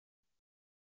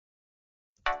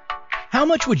How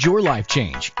much would your life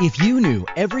change if you knew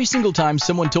every single time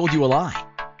someone told you a lie,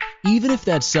 even if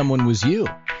that someone was you?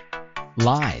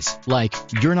 Lies like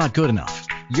you're not good enough,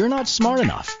 you're not smart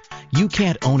enough, you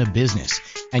can't own a business,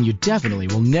 and you definitely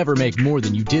will never make more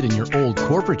than you did in your old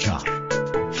corporate job.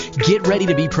 Get ready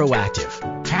to be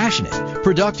proactive, passionate,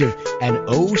 productive, and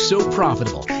oh so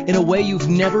profitable in a way you've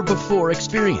never before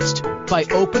experienced by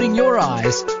opening your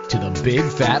eyes to the big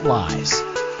fat lies.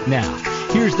 Now,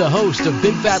 here's the host of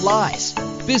Big Fat Lies,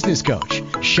 business coach,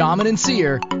 shaman and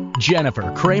seer,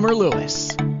 Jennifer Cramer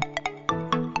Lewis.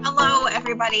 Hello,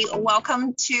 everybody.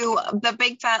 Welcome to the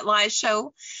Big Fat Lies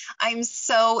show. I'm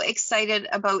so excited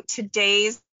about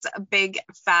today's big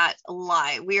fat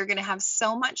lie. We are going to have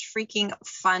so much freaking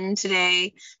fun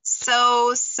today.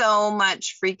 So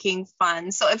much freaking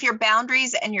fun. So if your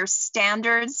boundaries and your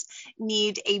standards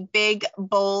need a big,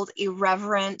 bold,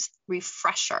 irreverent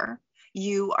refresher,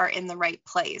 you are in the right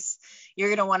place. You're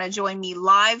going to want to join me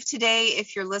live today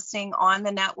if you're listening on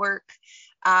the network,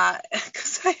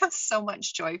 because I have so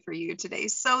much joy for you today.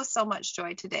 So much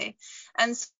joy today.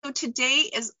 And so today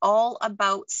is all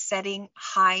about setting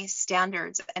high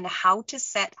standards and how to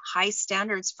set high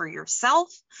standards for yourself,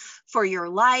 for your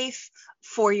life,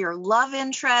 for your love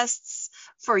interests,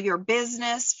 for your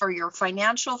business, for your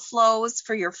financial flows,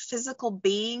 for your physical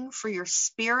being, for your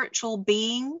spiritual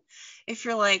being. If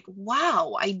you're like,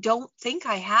 wow, I don't think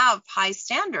I have high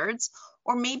standards,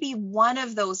 or maybe one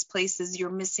of those places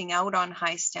you're missing out on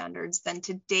high standards, then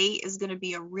today is going to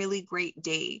be a really great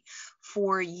day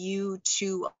for you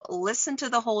to listen to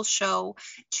the whole show,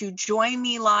 to join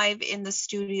me live in the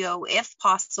studio if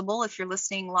possible. If you're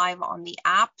listening live on the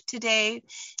app today,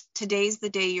 today's the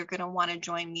day you're going to want to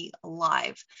join me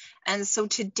live. And so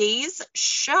today's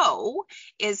show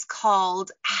is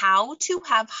called How to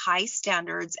Have High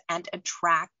Standards and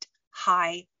Attract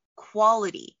High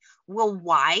Quality. Well,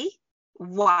 why?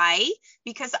 Why?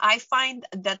 Because I find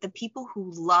that the people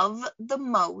who love the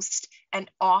most and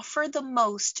offer the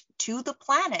most to the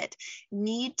planet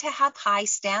need to have high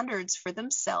standards for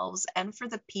themselves and for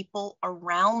the people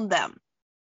around them,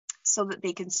 so that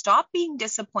they can stop being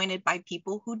disappointed by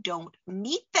people who don't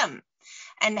meet them.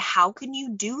 And how can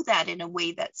you do that in a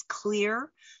way that's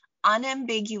clear,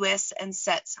 unambiguous, and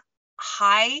sets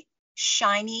high,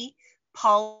 shiny,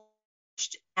 polished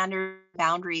standard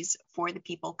boundaries for the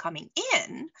people coming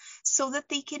in so that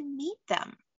they can meet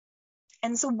them?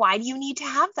 And so why do you need to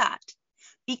have that?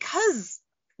 Because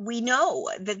we know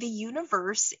that the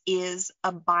universe is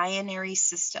a binary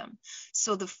system.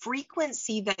 So the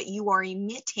frequency that you are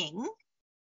emitting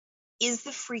is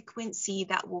the frequency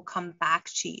that will come back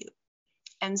to you.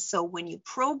 And so when you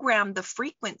program the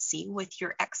frequency with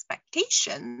your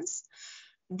expectations,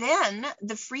 then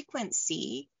the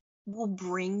frequency will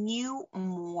bring you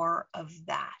more of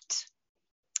that.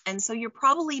 And so you're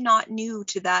probably not new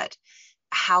to that,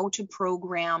 how to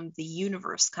program the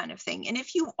universe kind of thing. And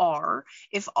if you are,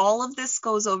 if all of this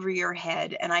goes over your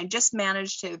head and I just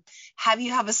managed to have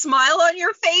you have a smile on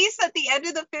your face at the end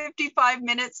of the 55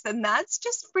 minutes, then that's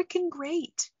just freaking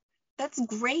great. That's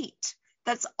great.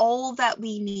 That's all that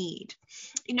we need.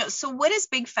 So what is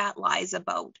Big Fat Lies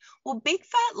about? Well, Big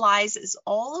Fat Lies is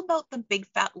all about the big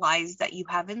fat lies that you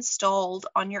have installed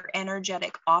on your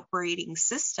energetic operating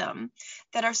system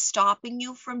that are stopping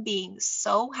you from being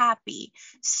so happy,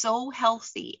 so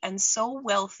healthy, and so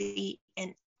wealthy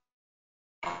in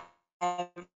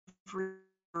every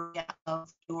area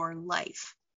of your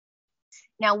life.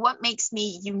 Now, what makes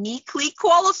me uniquely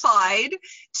qualified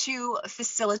to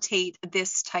facilitate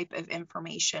this type of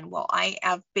information? Well, I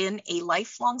have been a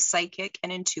lifelong psychic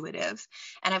and intuitive,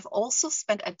 and I've also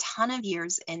spent a ton of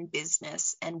years in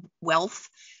business and wealth,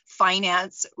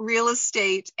 finance, real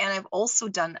estate, and I've also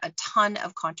done a ton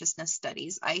of consciousness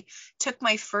studies. I took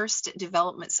my first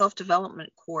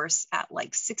self-development course at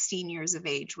like 16 years of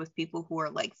age with people who are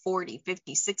like 40,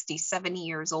 50, 60, 70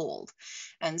 years old.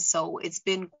 And so it's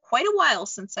been quite a while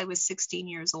since I was 16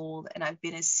 years old, and I've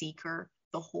been a seeker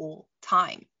the whole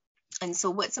time. And so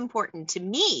what's important to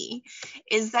me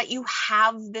is that you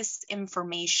have this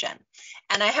information.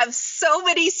 And I have so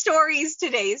many stories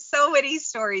today,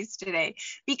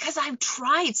 because I've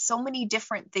tried so many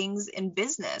different things in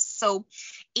business. So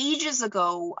ages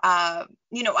ago, I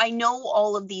know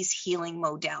all of these healing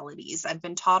modalities. I've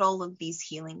been taught all of these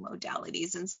healing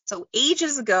modalities. And so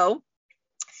ages ago,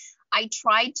 I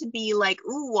tried to be like,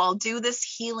 ooh, I'll do this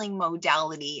healing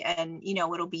modality and,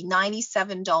 it'll be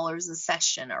 $97 a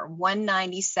session or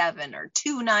 $197 or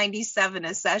 $297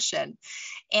 a session.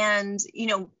 And,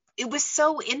 it was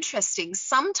so interesting.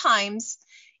 Sometimes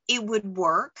it would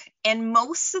work and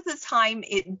most of the time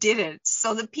it didn't.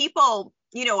 So the people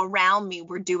around me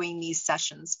were doing these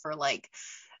sessions for like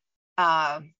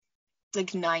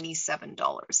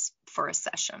 $97 for a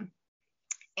session.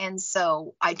 And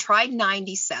so I tried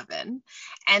 97,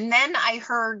 and then I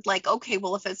heard like, okay,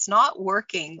 well, if it's not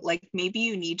working, like maybe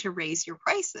you need to raise your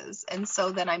prices. And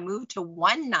so then I moved to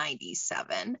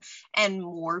 197 and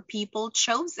more people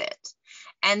chose it.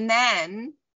 And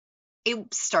then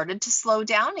it started to slow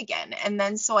down again. And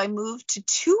then so I moved to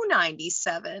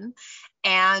 297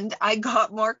 and I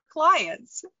got more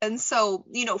clients. And so,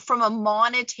 from a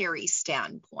monetary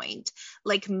standpoint,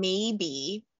 like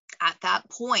maybe at that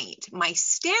point, my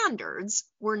standards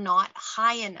were not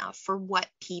high enough for what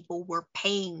people were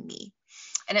paying me.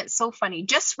 And it's so funny.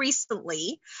 Just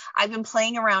recently, I've been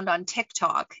playing around on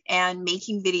TikTok and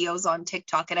making videos on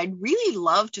TikTok. And I'd really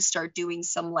love to start doing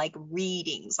some like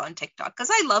readings on TikTok because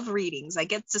I love readings. I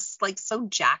get just like so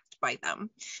jacked by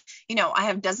them. I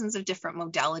have dozens of different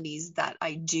modalities that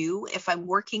I do. If I'm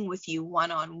working with you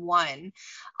one-on-one,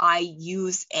 I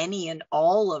use any and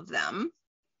all of them.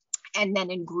 And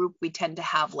then in group, we tend to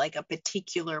have like a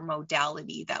particular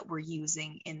modality that we're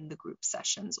using in the group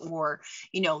sessions, or,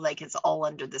 like it's all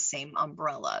under the same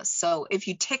umbrella. So if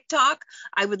you TikTok,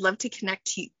 I would love to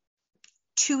connect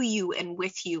to you and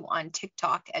with you on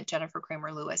TikTok at Jennifer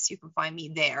Cramer Lewis. You can find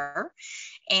me there.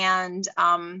 And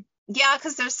yeah,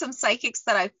 because there's some psychics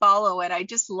that I follow and I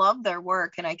just love their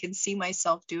work, and I can see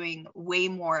myself doing way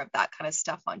more of that kind of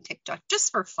stuff on TikTok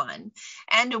just for fun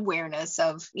and awareness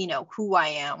of, who I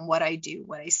am, what I do,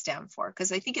 what I stand for.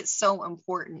 Because I think it's so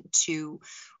important to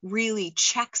really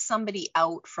check somebody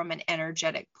out from an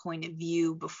energetic point of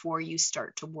view before you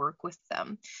start to work with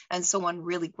them. And so one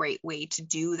really great way to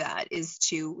do that is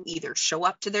to either show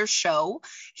up to their show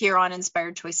here on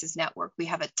Inspired Choices Network. We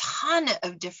have a ton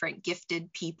of different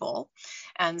gifted people.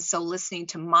 And so listening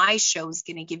to my show is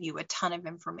going to give you a ton of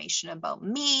information about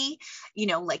me,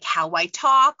 like how I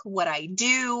talk, what I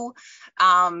do.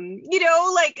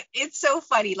 Like it's so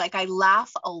funny. Like I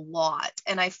laugh a lot,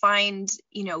 and I find,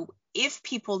 if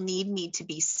people need me to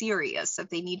be serious, if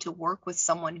they need to work with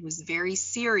someone who's very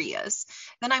serious,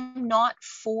 then I'm not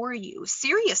for you.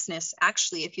 Seriousness,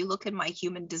 actually, if you look at my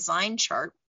human design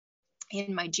chart,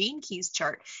 in my gene keys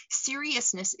chart,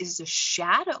 seriousness is a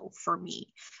shadow for me.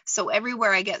 So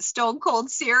everywhere I get stone cold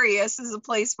serious is a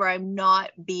place where I'm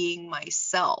not being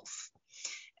myself.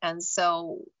 And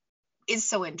so it's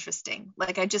so interesting.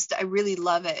 Like I really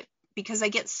love it because I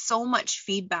get so much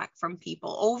feedback from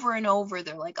people over and over.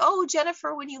 They're like, oh,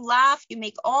 Jennifer, when you laugh, you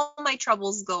make all my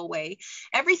troubles go away.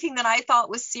 Everything that I thought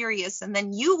was serious, and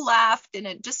then you laughed and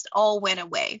it just all went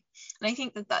away. And I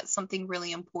think that that's something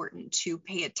really important to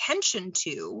pay attention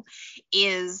to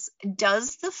is,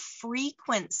 does the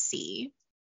frequency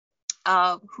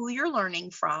of who you're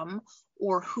learning from,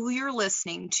 or who you're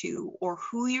listening to, or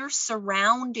who you're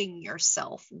surrounding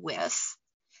yourself with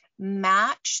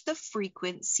match the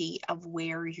frequency of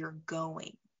where you're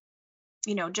going?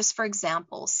 Just for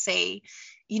example, say,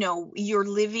 you're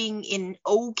living in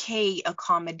okay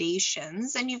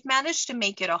accommodations and you've managed to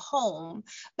make it a home,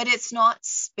 but it's not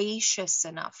spacious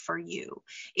enough for you.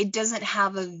 It doesn't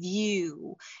have a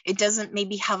view. It doesn't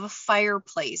maybe have a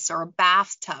fireplace or a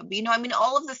bathtub.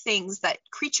 All of the things, that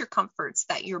creature comforts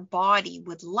that your body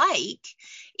would like.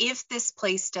 If this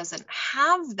place doesn't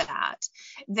have that,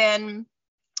 then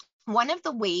one of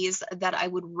the ways that I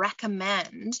would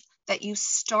recommend that you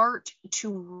start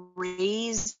to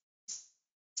raise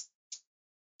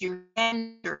your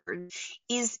standard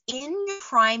is in your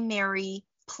primary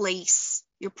place.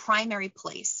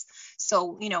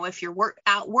 So, if you're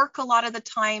at work a lot of the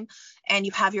time and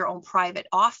you have your own private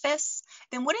office,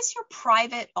 then what does your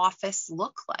private office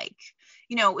look like?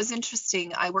 It was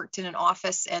interesting. I worked in an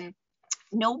office and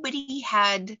nobody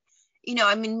had,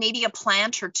 maybe a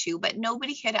plant or two, but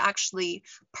nobody had actually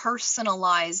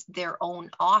personalized their own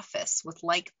office with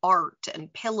like art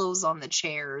and pillows on the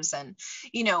chairs and,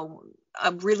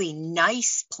 a really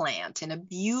nice plant in a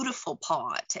beautiful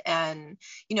pot. And,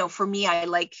 for me, I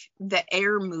like the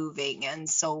air moving. And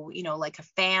so, like a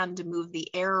fan to move the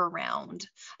air around.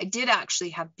 I did actually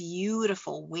have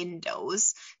beautiful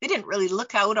windows. They didn't really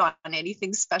look out on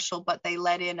anything special, but they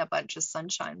let in a bunch of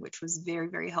sunshine, which was very,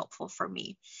 very helpful for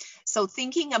me. So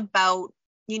thinking about,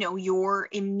 your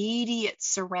immediate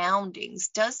surroundings,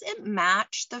 does it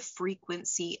match the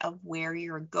frequency of where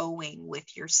you're going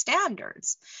with your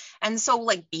standards? And so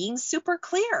like being super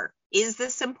clear, is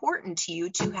this important to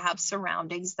you to have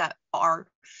surroundings that are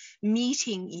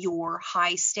meeting your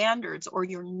high standards or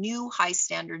your new high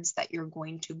standards that you're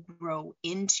going to grow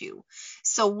into?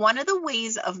 So one of the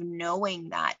ways of knowing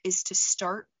that is to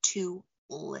start to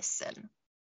listen.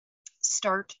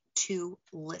 Start to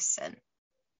listen.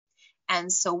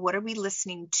 And so what are we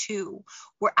listening to?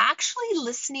 We're actually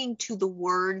listening to the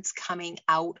words coming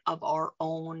out of our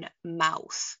own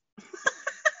mouth.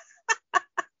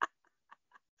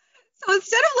 So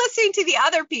instead of listening to the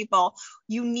other people,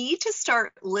 you need to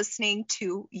start listening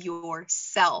to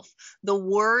yourself, the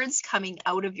words coming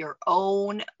out of your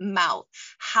own mouth.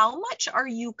 How much are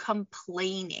you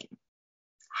complaining?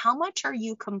 How much are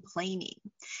you complaining?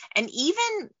 And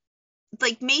even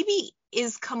like maybe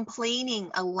is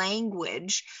complaining a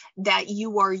language that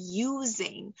you are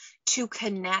using to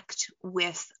connect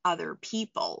with other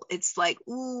people. It's like,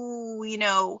 ooh, you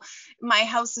know, my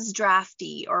house is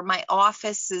drafty, or my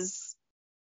office is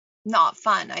not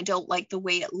fun. I don't like the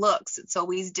way it looks. It's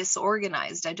always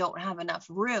disorganized. I don't have enough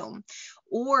room.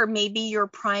 Or maybe your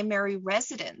primary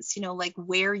residence, you know, like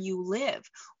where you live.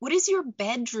 What does your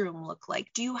bedroom look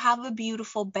like? Do you have a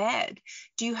beautiful bed?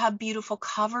 Do you have beautiful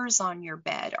covers on your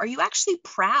bed? Are you actually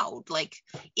proud? Like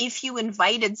if you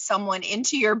invited someone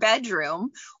into your bedroom,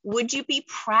 would you be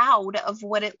proud of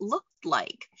what it looked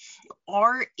like?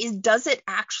 Or does it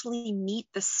actually meet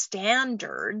the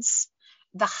standards,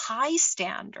 the high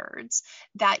standards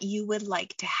that you would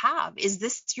like to have? Is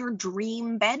this your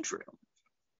dream bedroom?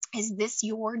 Is this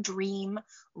your dream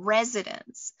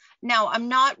residence? Now, I'm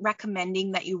not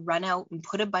recommending that you run out and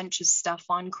put a bunch of stuff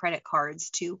on credit cards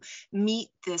to meet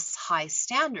this high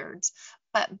standards,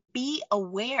 but be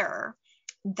aware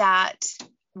that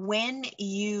when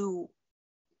you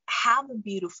have a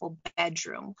beautiful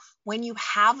bedroom, when you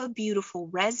have a beautiful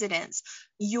residence,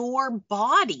 your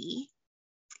body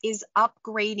is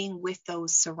upgrading with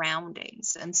those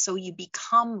surroundings. And so you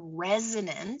become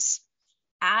resonant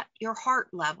at your heart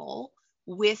level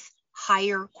with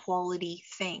higher quality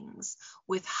things,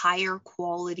 with higher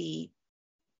quality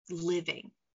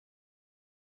living.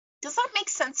 Does that make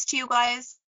sense to you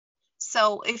guys?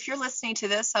 So if you're listening to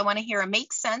this, I want to hear a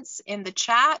make sense in the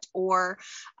chat, or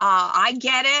I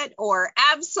get it, or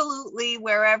absolutely,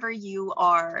 wherever you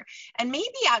are. And maybe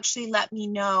actually let me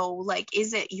know, like,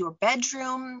 is it your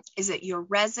bedroom? Is it your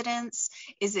residence?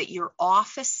 Is it your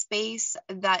office space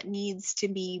that needs to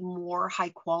be more high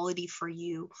quality for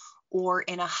you, or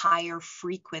in a higher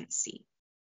frequency?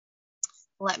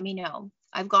 Let me know.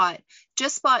 I've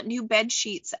just bought new bed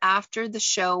sheets after the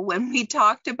show when we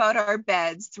talked about our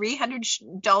beds.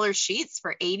 $300 sheets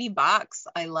for $80.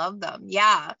 I love them.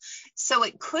 Yeah. So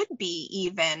it could be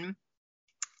even,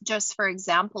 just for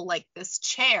example, like this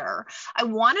chair. I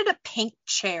wanted a pink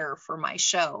chair for my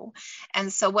show.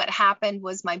 And so what happened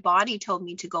was my body told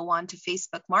me to go on to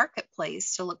Facebook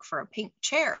Marketplace to look for a pink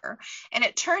chair. And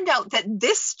it turned out that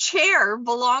this chair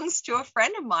belongs to a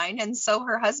friend of mine. And so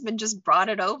her husband just brought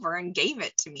it over and gave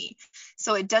it to me.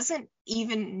 So it doesn't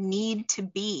even need to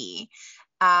be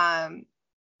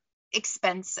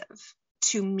expensive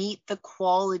to meet the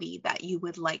quality that you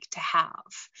would like to have.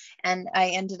 And I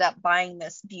ended up buying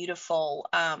this beautiful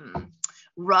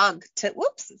rug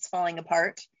it's falling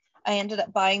apart. I ended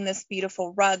up buying this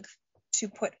beautiful rug to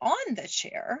put on the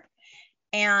chair.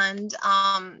 And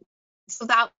so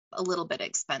that a little bit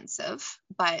expensive,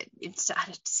 but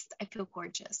I feel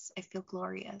gorgeous. I feel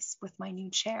glorious with my new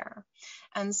chair.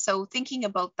 And so thinking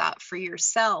about that for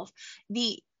yourself,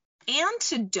 the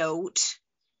antidote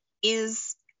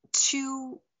is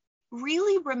to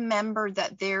really remember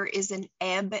that there is an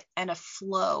ebb and a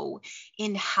flow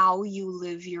in how you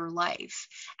live your life.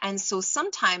 And so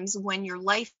sometimes when your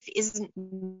life isn't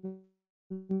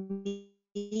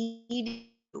needed,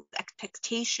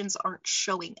 expectations aren't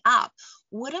showing up,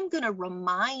 what I'm going to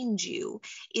remind you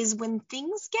is when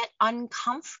things get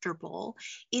uncomfortable,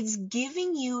 it's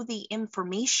giving you the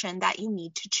information that you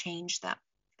need to change them.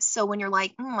 So when you're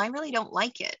like, I really don't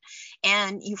like it,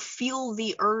 and you feel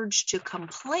the urge to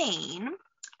complain,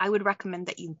 I would recommend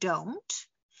that you don't.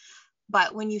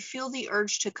 But when you feel the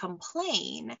urge to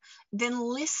complain, then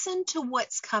listen to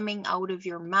what's coming out of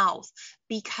your mouth,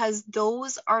 because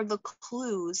those are the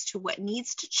clues to what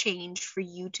needs to change for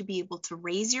you to be able to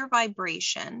raise your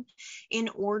vibration in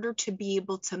order to be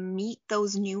able to meet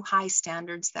those new high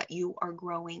standards that you are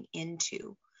growing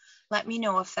into. Let me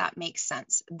know if that makes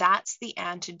sense. That's the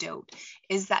antidote,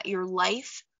 is that your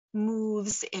life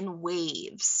moves in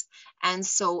waves. And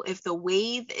so if the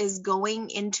wave is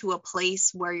going into a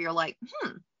place where you're like,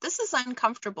 this is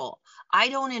uncomfortable, I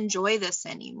don't enjoy this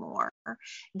anymore,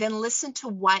 then listen to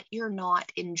what you're not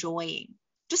enjoying.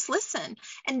 Just listen,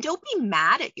 and don't be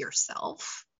mad at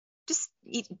yourself.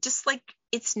 Just like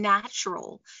it's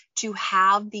natural to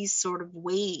have these sort of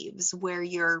waves where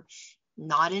you're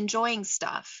not enjoying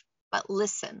stuff. But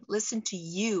listen to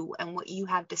you and what you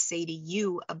have to say to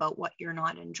you about what you're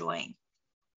not enjoying.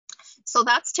 So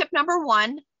that's tip number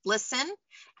 1. listen.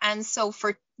 And so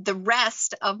for the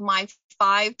rest of my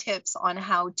 5 tips on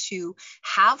how to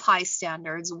have high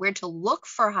standards, where to look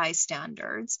for high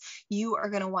standards, you are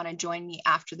going to want to join me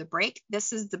after the break.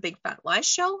 This is the Big Fat Lies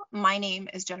Show. My name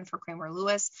is Jennifer Cramer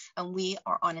Lewis, and we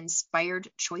are on Inspired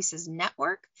Choices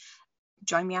Network.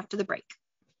 Join me after the break.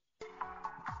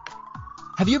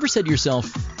 Have you ever said to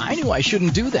yourself, I knew I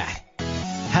shouldn't do that?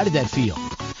 How did that feel?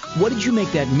 What did you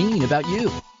make that mean about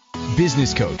you?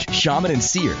 Business coach, shaman, and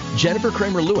seer Jennifer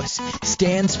Cramer Lewis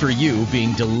stands for you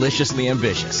being deliciously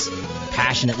ambitious,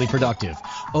 passionately productive,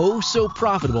 oh so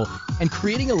profitable, and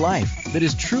creating a life that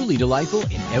is truly delightful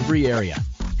in every area.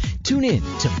 Tune in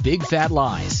to Big Fat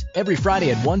Lies every Friday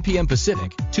at 1 p.m.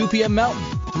 Pacific, 2 p.m. Mountain,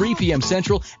 3 p.m.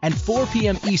 Central, and 4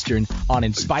 p.m. Eastern on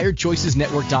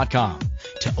InspiredChoicesNetwork.com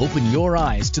to open your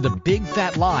eyes to the big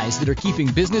fat lies that are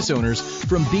keeping business owners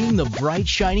from being the bright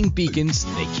shining beacons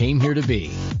they came here to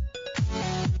be.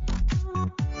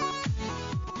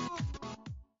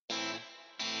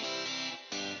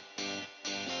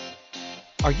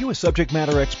 Are you a subject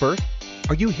matter expert?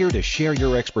 Are you here to share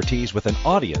your expertise with an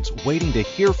audience waiting to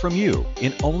hear from you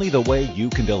in only the way you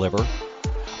can deliver?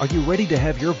 Are you ready to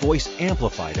have your voice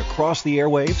amplified across the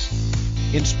airwaves?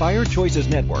 Inspired Choices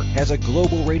Network has a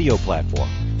global radio platform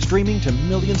streaming to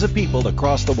millions of people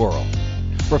across the world.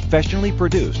 Professionally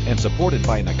produced and supported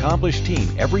by an accomplished team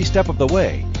every step of the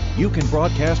way, you can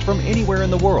broadcast from anywhere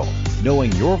in the world,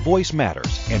 knowing your voice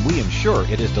matters, and we ensure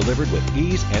it is delivered with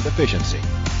ease and efficiency.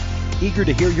 Eager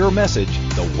to hear your message,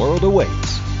 the world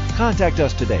awaits. Contact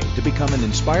us today to become an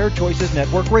Inspired Choices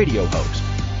Network radio host.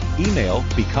 Email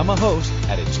become a host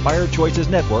at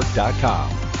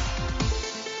inspiredchoicesnetwork.com.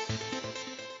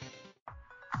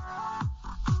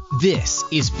 This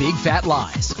is Big Fat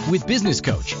Lies with business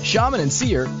coach, shaman, and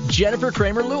seer Jennifer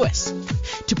Cramer Lewis.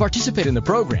 To participate in the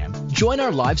program, join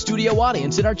our live studio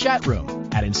audience in our chat room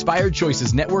at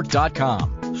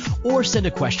InspiredChoicesNetwork.com or send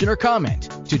a question or comment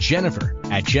to Jennifer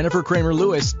at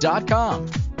JenniferCramerLewis.com.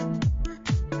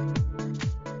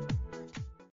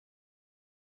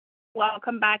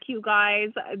 Welcome back, you guys.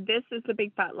 This is the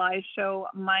Big Fat Lies Show.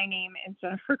 My name is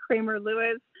Jennifer Cramer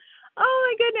Lewis.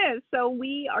 Oh my goodness. So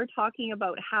we are talking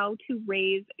about how to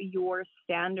raise your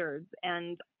standards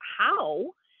and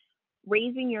how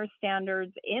raising your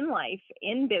standards in life,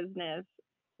 in business,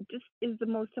 just is the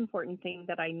most important thing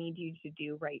that I need you to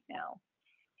do right now.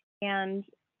 And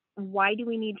why do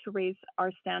we need to raise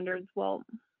our standards? Well,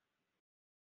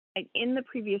 in the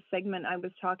previous segment, I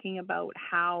was talking about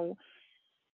how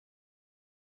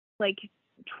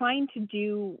trying to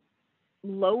do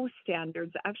low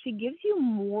standards actually gives you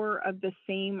more of the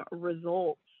same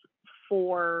results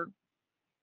for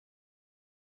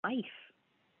life.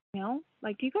 Do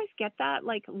you guys get that?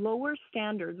 Lower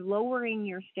standards, lowering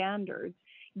your standards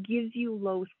gives you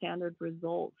low standard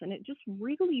results, and it just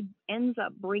really ends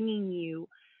up bringing you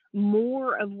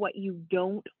more of what you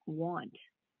don't want.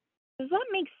 Does that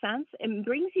make sense? It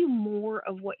brings you more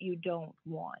of what you don't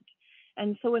want.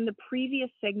 And so in the previous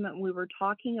segment, we were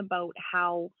talking about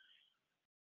how,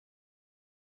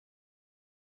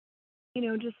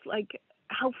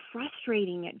 how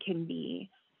frustrating it can be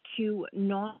to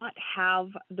not have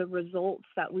the results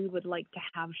that we would like to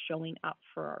have showing up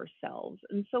for ourselves.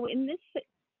 And so in this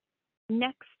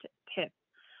next tip,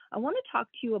 I want to talk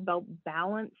to you about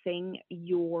balancing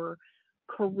your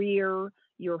career,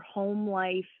 your home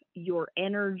life, your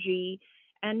energy,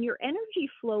 and your energy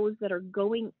flows that are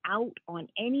going out on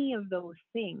any of those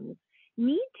things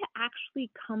need to actually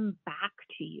come back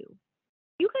to you.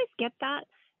 You guys get that?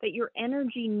 That your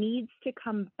energy needs to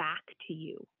come back to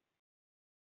you.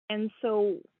 And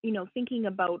so, thinking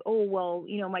about,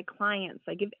 my clients,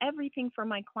 I give everything for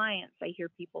my clients, I hear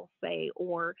people say,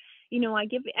 or, I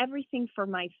give everything for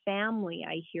my family,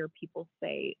 I hear people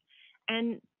say.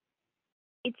 And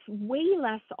it's way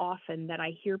less often that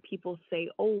I hear people say,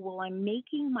 I'm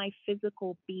making my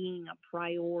physical being a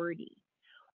priority,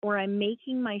 or I'm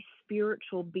making my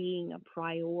spiritual being a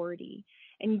priority,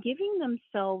 and giving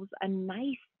themselves a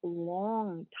nice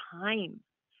long time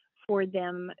for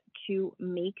them to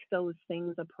make those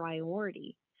things a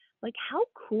priority. How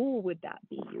cool would that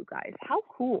be, you guys? How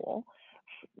cool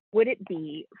would it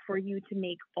be for you to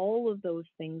make all of those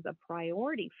things a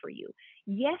priority for you?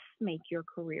 Yes, make your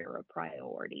career a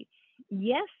priority.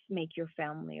 Yes, make your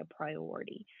family a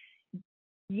priority.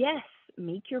 Yes,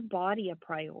 make your body a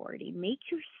priority. Make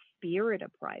your spirit a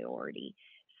priority.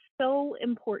 So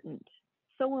important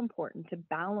to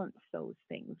balance those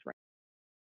things, right?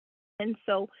 And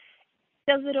so,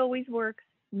 does it always work?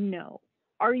 No.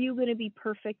 Are you going to be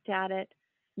perfect at it?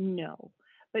 No.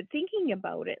 But thinking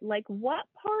about it, what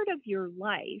part of your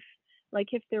life Like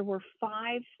if there were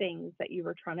 5 things that you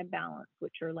were trying to balance,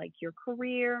 which are like your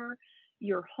career,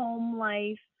 your home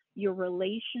life, your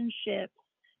relationships,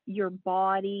 your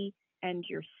body, and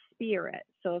your spirit.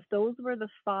 So if those were the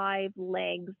 5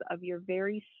 legs of your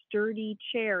very sturdy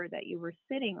chair that you were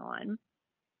sitting on,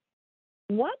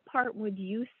 what part would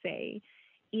you say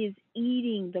is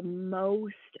eating the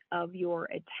most of your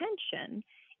attention?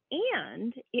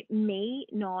 And it may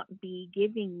not be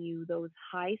giving you those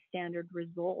high standard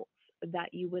results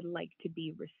that you would like to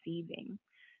be receiving.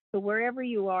 So wherever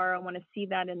you are, I want to see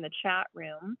that in the chat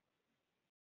room.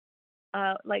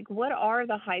 Like, what are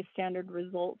the high standard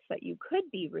results that you could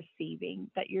be receiving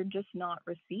that you're just not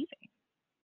receiving?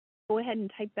 Go ahead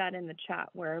and type that in the chat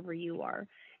wherever you are.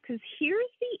 Because here's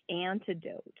the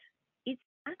antidote. It's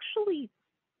actually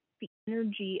the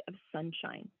energy of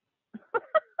sunshine.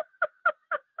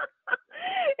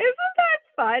 Isn't that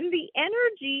fun? The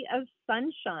energy of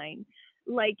sunshine.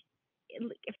 Like,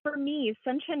 for me,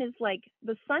 sunshine is like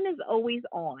the sun is always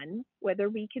on, whether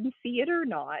we can see it or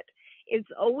not. It's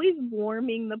always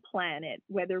warming the planet,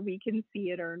 whether we can see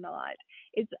it or not.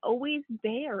 It's always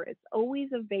there. It's always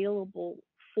available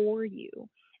for you.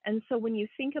 And so when you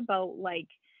think about, like,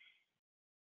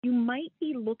 you might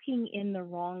be looking in the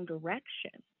wrong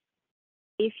direction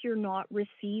if you're not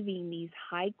receiving these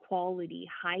high quality,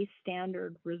 high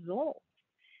standard results.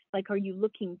 Like, are you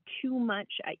looking too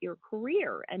much at your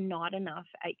career and not enough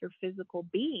at your physical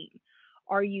being?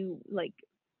 Are you like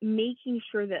making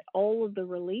sure that all of the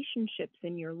relationships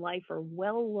in your life are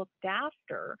well looked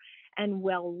after and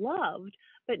well loved,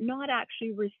 but not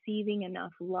actually receiving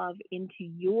enough love into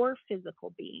your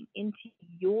physical being, into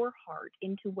your heart,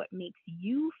 into what makes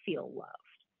you feel loved?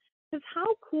 Because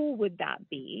how cool would that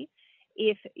be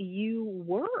if you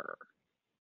were?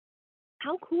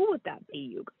 How cool would that be,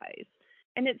 you guys?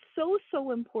 And it's so,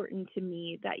 so important to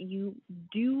me that you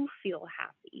do feel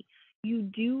happy, you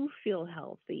do feel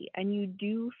healthy, and you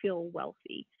do feel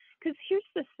wealthy. Because here's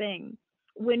the thing.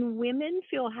 When women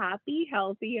feel happy,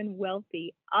 healthy, and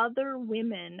wealthy, other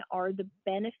women are the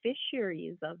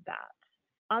beneficiaries of that.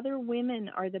 Other women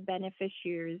are the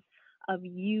beneficiaries of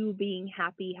you being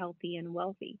happy, healthy, and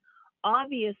wealthy.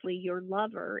 Obviously, your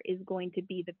lover is going to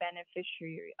be the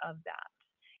beneficiary of that.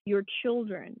 Your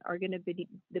children are going to be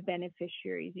the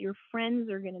beneficiaries. Your friends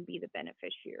are going to be the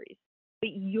beneficiaries.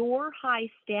 But your high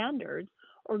standards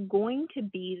are going to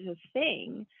be the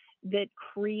thing that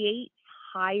creates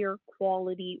higher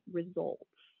quality results.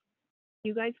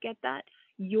 You guys get that?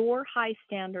 Your high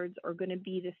standards are going to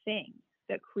be the thing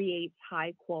that creates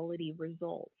high quality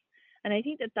results. And I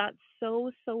think that that's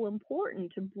so, so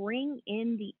important to bring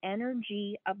in the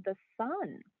energy of the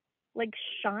sun. Like,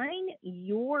 shine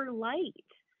your light.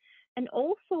 And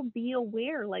also be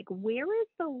aware, like, where is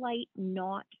the light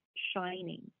not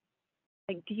shining?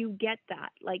 Like, do you get that?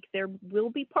 Like, there will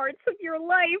be parts of your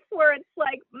life where it's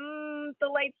like, the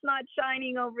light's not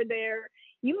shining over there.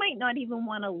 You might not even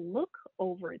want to look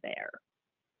over there.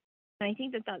 And I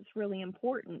think that that's really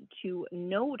important to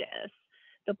notice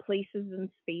the places and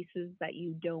spaces that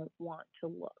you don't want to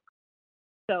look.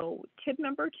 So tip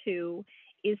number 2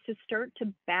 is to start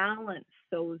to balance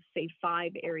those, say,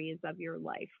 5 areas of your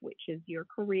life, which is your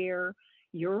career,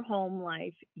 your home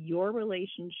life, your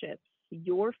relationships,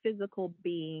 your physical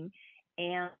being,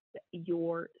 and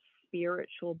your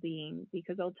spiritual being.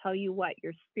 Because I'll tell you what,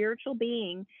 your spiritual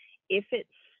being, if it's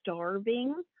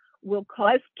starving, will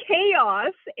cause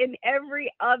chaos in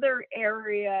every other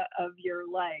area of your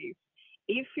life.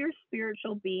 If your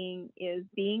spiritual being is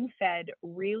being fed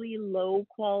really low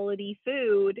quality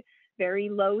food, very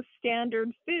low standard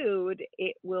food,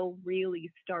 it will really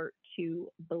start to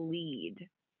bleed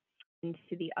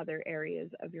into the other areas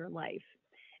of your life.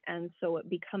 And so it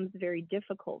becomes very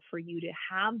difficult for you to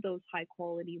have those high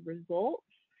quality results,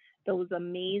 those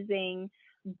amazing,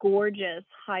 gorgeous,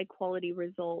 high quality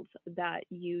results that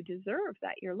you deserve,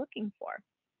 that you're looking for.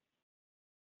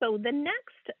 So the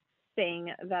next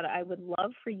thing that I would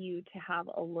love for you to have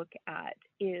a look at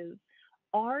is,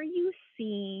 are you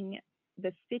seeing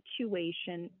the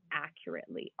situation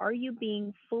accurately? Are you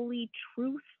being fully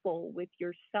truthful with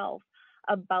yourself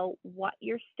about what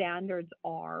your standards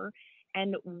are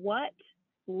and what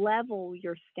level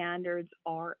your standards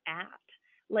are at?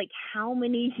 Like, how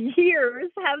many years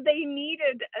have they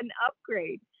needed an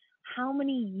upgrade? How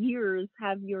many years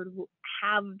have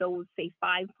those, say,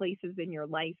 5 places in your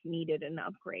life needed an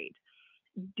upgrade?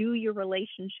 Do your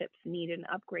relationships need an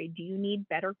upgrade? Do you need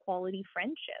better quality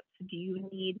friendships? Do you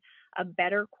need a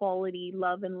better quality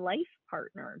love and life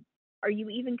partner? Are you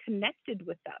even connected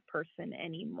with that person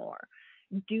anymore?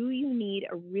 Do you need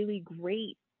a really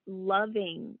great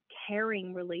loving,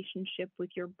 caring relationship with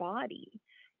your body?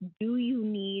 Do you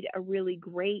need a really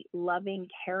great, loving,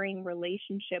 caring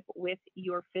relationship with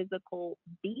your physical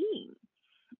being?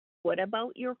 What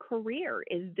about your career?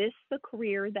 Is this the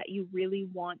career that you really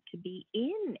want to be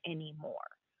in anymore?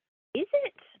 Is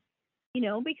it?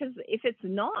 Because if it's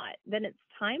not, then it's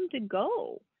time to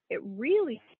go. It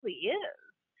really, really is.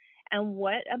 And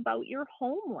what about your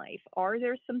home life? Are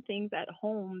there some things at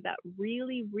home that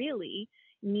really, really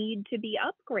need to be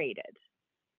upgraded?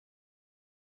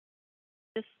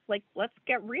 Just like, let's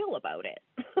get real about it.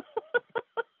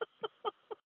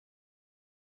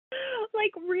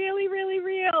 Like really, really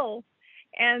real.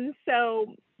 And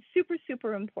so super,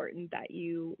 super important that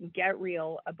you get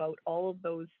real about all of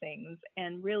those things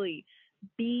and really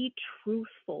be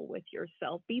truthful with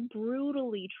yourself. Be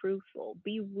brutally truthful.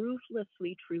 Be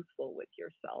ruthlessly truthful with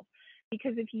yourself.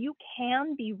 Because if you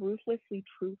can be ruthlessly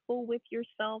truthful with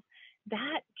yourself,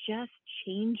 that just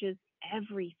changes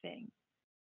everything.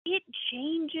 It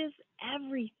changes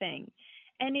everything.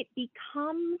 And it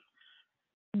becomes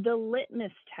the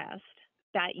litmus test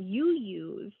that you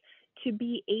use to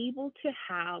be able to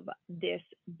have this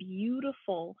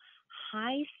beautiful,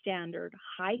 high standard,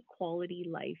 high quality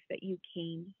life that you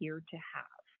came here to have.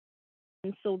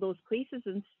 And so those places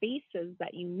and spaces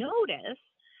that you notice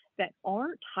that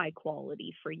aren't high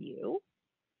quality for you,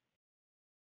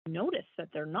 notice that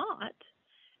they're not,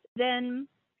 then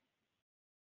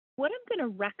what I'm going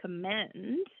to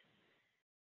recommend,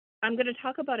 I'm going to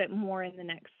talk about it more in the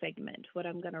next segment, what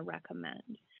I'm going to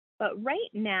recommend. But right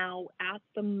now, at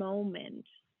the moment,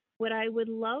 what I would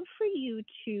love for you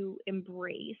to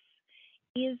embrace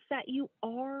is that you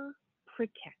are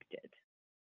protected.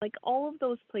 Like all of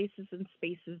those places and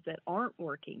spaces that aren't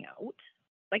working out,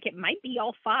 like it might be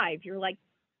all five. You're like,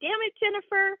 damn it,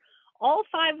 Jennifer, all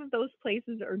five of those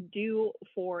places are due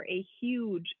for a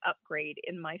huge upgrade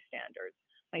in my standards.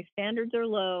 My standards are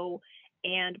low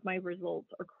and my results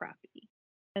are crappy.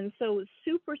 And so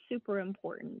super, super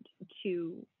important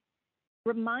to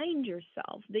remind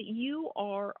yourself that you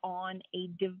are on a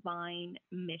divine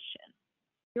mission.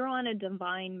 You're on a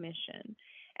divine mission,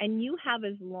 and you have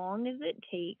as long as it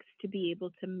takes to be able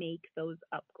to make those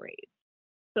upgrades.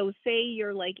 So say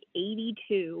you're like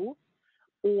 82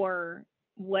 or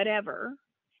whatever,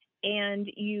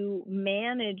 and you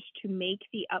manage to make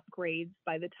the upgrades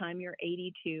by the time you're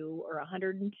 82 or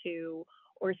 102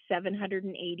 or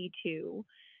 782,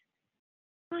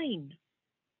 fine.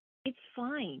 It's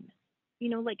fine.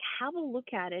 Like have a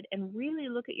look at it and really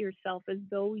look at yourself as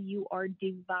though you are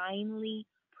divinely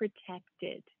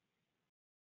protected.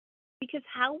 Because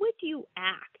how would you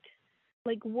act?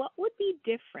 Like what would be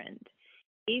different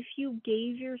if you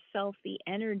gave yourself the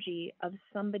energy of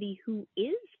somebody who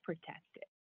is protected?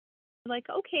 Like,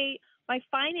 okay, my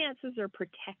finances are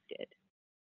protected.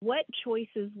 What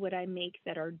choices would I make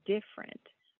that are different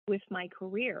with my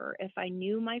career if I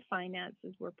knew my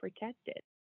finances were protected?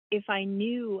 If I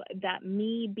knew that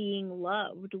me being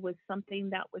loved was something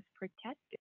that was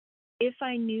protected? If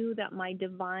I knew that my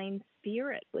divine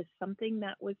spirit was something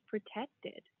that was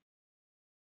protected?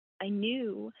 I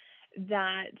knew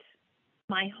that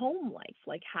my home life,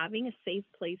 like having a safe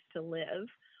place to live,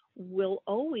 will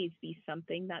always be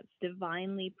something that's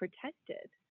divinely protected.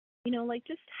 Like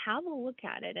just have a look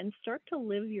at it and start to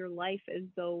live your life as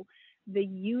though the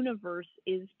universe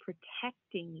is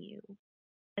protecting you.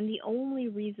 And the only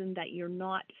reason that you're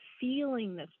not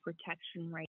feeling this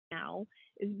protection right now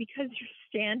is because your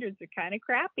standards are kind of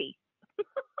crappy. You're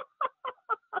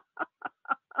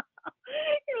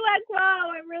like,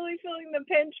 wow, I'm really feeling the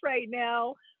pinch right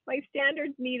now. My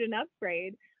standards need an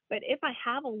upgrade. But if I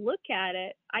have a look at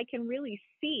it, I can really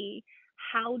see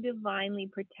how divinely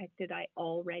protected I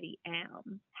already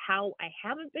am, how I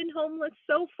haven't been homeless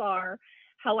so far,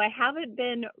 how I haven't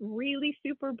been really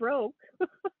super broke in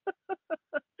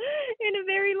a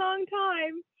very long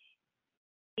time.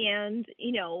 And,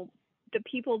 the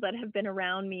people that have been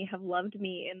around me have loved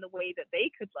me in the way that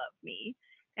they could love me.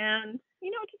 And,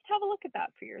 just have a look at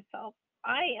that for yourself.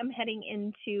 I am heading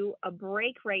into a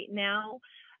break right now.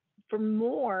 For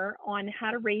more on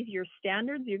how to raise your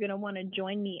standards, you're going to want to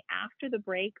join me after the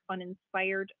break on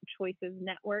Inspired Choices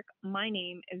Network. My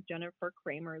name is Jennifer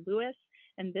Cramer Lewis,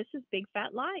 and this is Big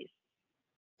Fat Lies.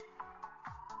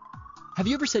 Have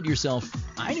you ever said to yourself,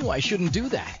 I knew I shouldn't do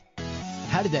that?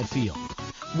 How did that feel?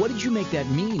 What did you make that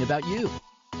mean about you?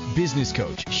 Business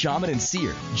coach, shaman, and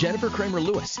seer Jennifer Cramer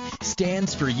Lewis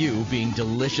stands for you being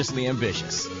deliciously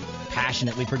ambitious,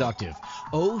 passionately productive,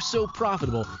 oh so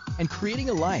profitable, and creating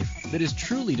a life that is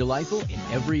truly delightful in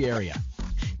every area.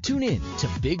 Tune in to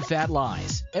Big Fat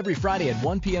Lies every Friday at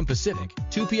 1 p.m. Pacific,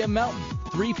 2 p.m. Mountain,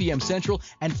 3 p.m. Central,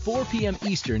 and 4 p.m.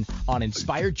 Eastern on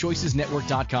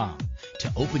InspiredChoicesNetwork.com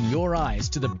to open your eyes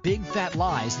to the big fat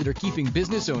lies that are keeping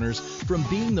business owners from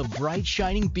being the bright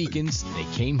shining beacons they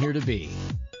came here to be.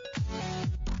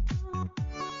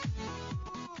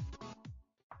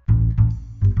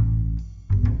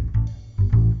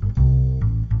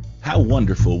 How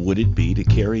wonderful would it be to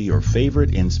carry your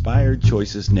favorite Inspired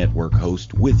Choices Network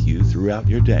host with you throughout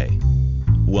your day?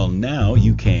 Well, now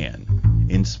you can.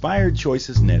 Inspired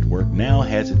Choices Network now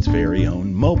has its very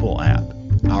own mobile app.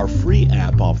 Our free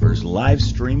app offers live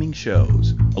streaming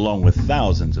shows, along with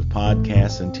thousands of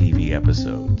podcasts and TV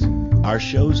episodes. Our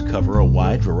shows cover a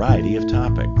wide variety of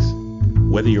topics.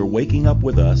 Whether you're waking up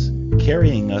with us,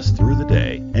 carrying us through the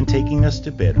day, and taking us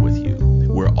to bed with you,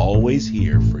 we're always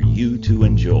here for you to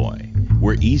enjoy.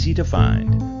 We're easy to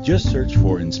find. Just search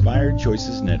for Inspired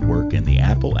Choices Network in the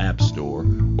Apple App Store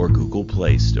or Google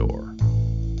Play Store.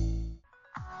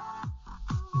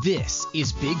 This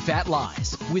is Big Fat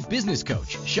Lies with business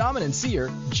coach, shaman, and seer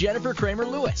Jennifer Cramer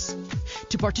Lewis.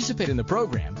 To participate in the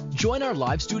program, join our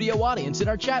live studio audience in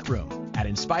our chat room at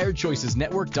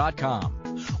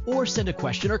InspiredChoicesNetwork.com or send a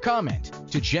question or comment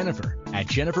to Jennifer at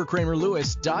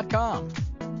JenniferCramerLewis.com.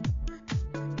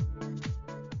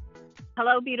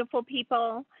 Hello, beautiful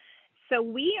people. So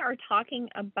we are talking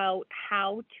about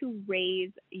how to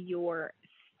raise your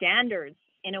standards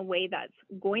in a way that's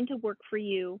going to work for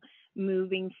you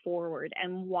moving forward.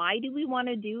 And why do we want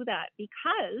to do that?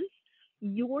 Because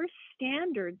your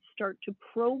standards start to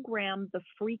program the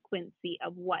frequency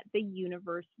of what the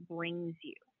universe brings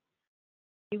you.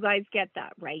 You guys get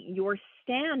that, right? Your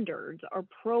standards are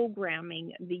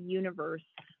programming the universe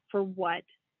for what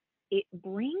it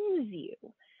brings you.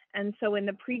 And so in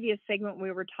the previous segment,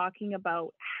 we were talking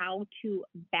about how to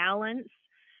balance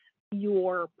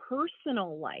your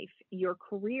personal life, your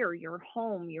career, your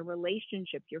home, your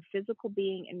relationship, your physical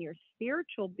being, and your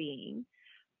spiritual being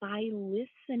by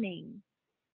listening.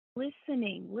 Listen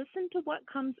to what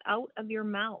comes out of your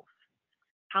mouth.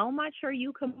 How much are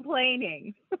you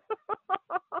complaining?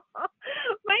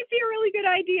 Might be a really good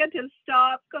idea to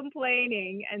stop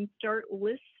complaining and start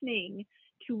listening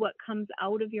to what comes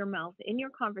out of your mouth in your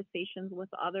conversations with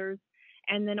others.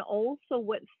 And then also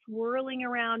what's swirling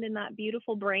around in that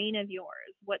beautiful brain of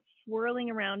yours, what's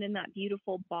swirling around in that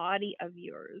beautiful body of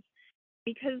yours.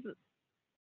 Because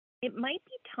it might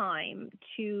be time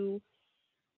to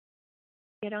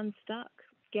get unstuck,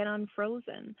 get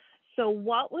unfrozen. So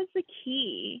what was the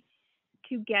key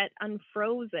to get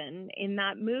unfrozen in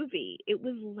that movie? It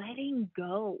was letting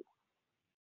go.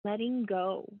 Letting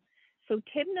go. So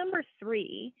tip number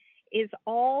 3 is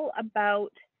all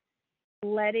about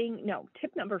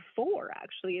tip number 4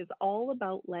 actually is all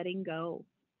about letting go.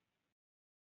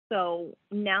 So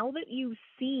now that you've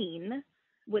seen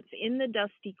what's in the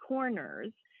dusty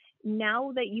corners,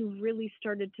 now that you've really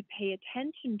started to pay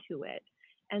attention to it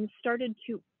and started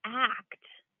to act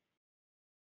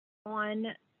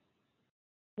on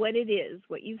what it is,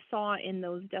 what you saw in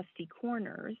those dusty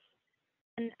corners,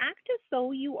 and act as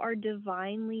though you are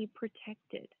divinely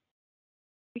protected.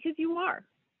 Because you are.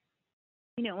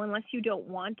 Unless you don't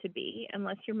want to be,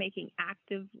 unless you're making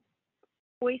active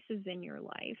choices in your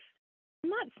life.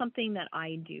 And that's something that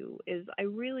I do, is I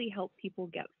really help people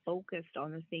get focused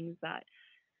on the things that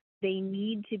they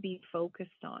need to be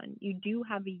focused on. You do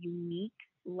have a unique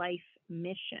life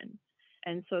mission.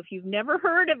 And so if you've never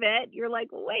heard of it, you're like,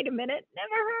 wait a minute,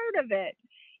 never heard of it.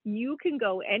 You can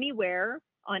go anywhere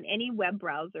on any web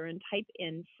browser and type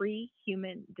in free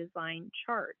human design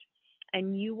chart,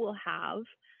 and you will have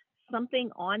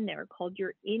something on there called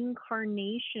your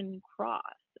incarnation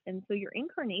cross. And so your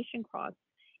incarnation cross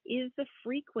is the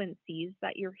frequencies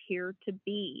that you're here to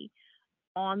be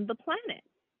on the planet.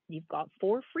 You've got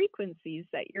 4 frequencies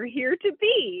that you're here to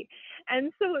be.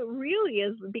 And so it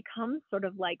really becomes sort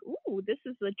of like, ooh, this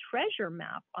is the treasure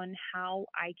map on how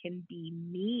I can be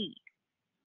me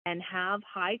and have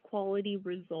high quality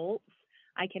results.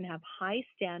 I can have high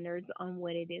standards on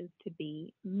what it is to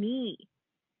be me.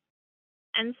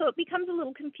 And so it becomes a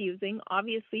little confusing.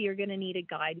 Obviously, you're going to need a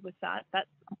guide with that. That's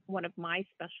one of my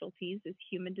specialties, is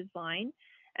human design,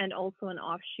 and also an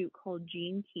offshoot called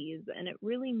Gene Keys. And it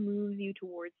really moves you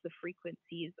towards the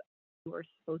frequencies you are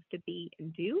supposed to be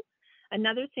and do.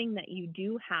 Another thing that you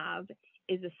do have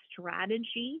is a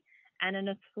strategy and an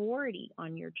authority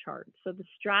on your chart. So the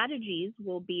strategies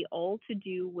will be all to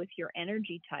do with your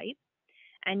energy type,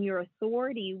 and your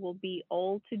authority will be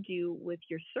all to do with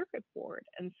your circuit board.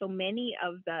 And so many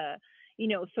of the,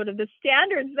 sort of the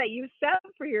standards that you set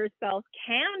for yourself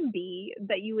can be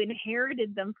that you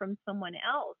inherited them from someone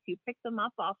else. You picked them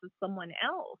up off of someone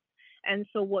else. And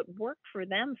so what worked for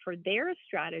them for their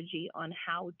strategy on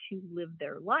how to live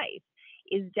their life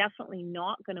is definitely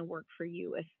not going to work for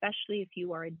you, especially if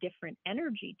you are a different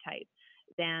energy type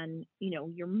than,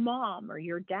 your mom or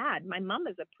your dad. My mom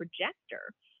is a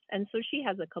projector, and so she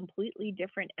has a completely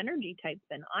different energy type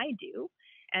than I do.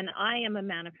 And I am a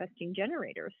manifesting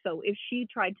generator. So if she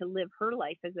tried to live her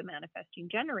life as a manifesting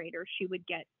generator, she would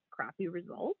get crappy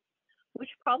results, which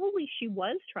probably she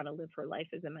was trying to live her life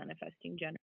as a manifesting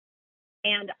generator.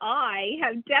 And I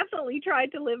have definitely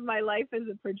tried to live my life as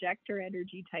a projector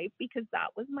energy type because that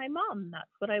was my mom. That's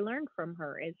what I learned from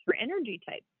her, is her energy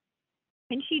type.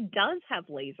 And she does have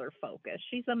laser focus.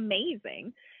 She's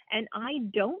amazing. And I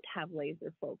don't have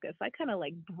laser focus. I kind of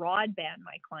like broadband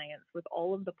my clients with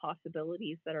all of the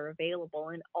possibilities that are available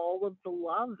and all of the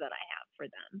love that I have for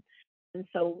them. And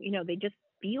so, they just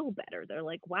feel better. They're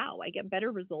like, wow, I get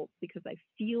better results because I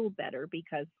feel better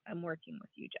because I'm working with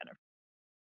you, Jennifer.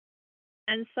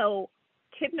 And so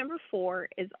tip number 4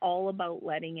 is all about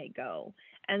letting it go.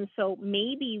 And so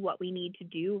maybe what we need to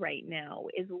do right now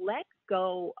is let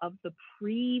go of the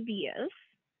previous.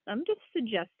 I'm just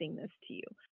suggesting this to you.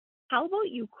 How about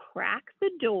you crack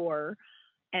the door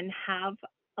and have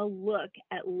a look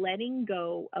at letting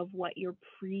go of what your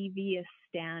previous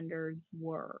standards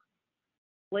were?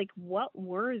 Like, what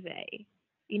were they?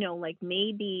 Like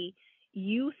maybe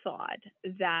you thought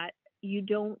that you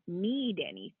don't need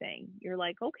anything. You're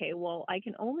like, okay, well, I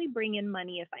can only bring in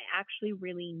money if I actually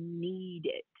really need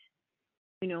it,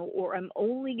 or I'm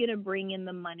only going to bring in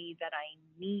the money that I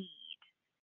need.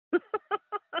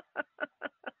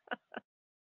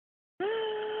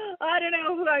 I don't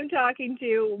know who I'm talking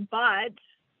to, but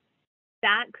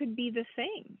that could be the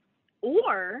thing.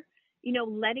 Or,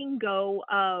 letting go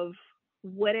of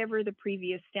whatever the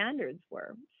previous standards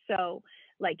were. So,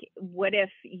 like, what if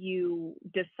you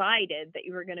decided that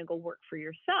you were going to go work for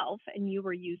yourself and you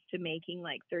were used to making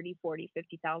like $30,000, $40,000,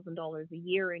 $50,000 a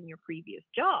year in your previous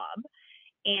job,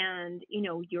 and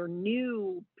your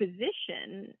new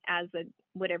position as a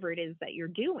whatever it is that you're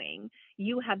doing,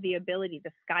 you have the ability,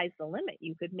 the sky's the limit.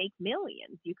 You could make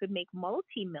millions, you could make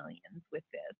multi-millions with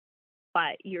this,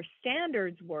 but your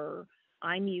standards were,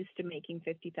 I'm used to making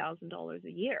 $50,000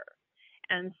 a year.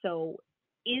 And so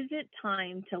is it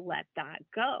time to let that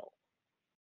go?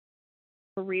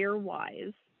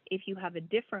 Career-wise, if you have a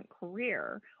different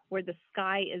career where the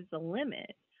sky is the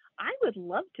limit, I would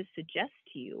love to suggest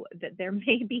to you that there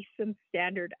may be some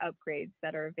standard upgrades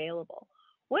that are available.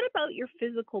 What about your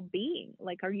physical being?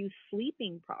 Like, are you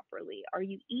sleeping properly? Are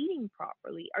you eating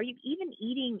properly? Are you even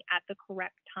eating at the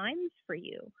correct times for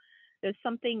you? There's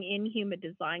something in human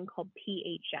design called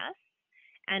PHS,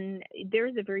 and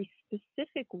there's a very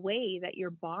specific way that your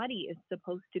body is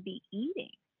supposed to be eating.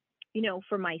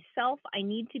 For myself, I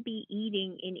need to be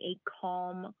eating in a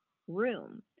calm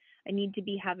room. I need to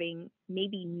be having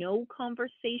maybe no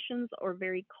conversations or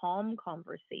very calm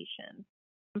conversations.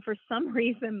 And for some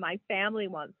reason, my family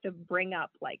wants to bring up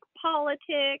like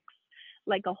politics,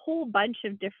 like a whole bunch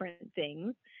of different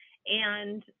things.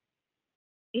 And,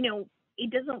 it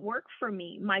doesn't work for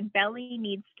me. My belly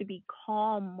needs to be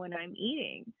calm when I'm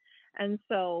eating. And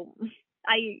so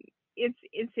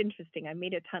it's interesting. I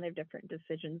made a ton of different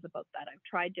decisions about that. I've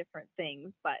tried different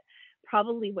things, but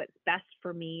probably what's best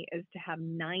for me is to have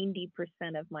 90%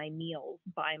 of my meals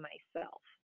by myself.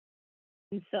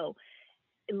 And so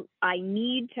I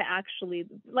need to actually,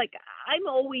 like, I'm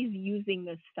always using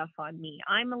this stuff on me.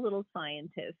 I'm a little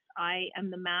scientist. I am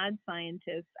the mad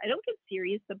scientist. I don't get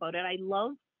serious about it. I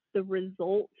love the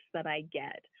results that I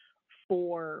get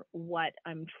for what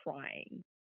I'm trying.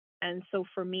 And so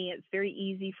for me, it's very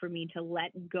easy for me to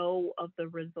let go of the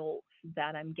results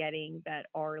that I'm getting that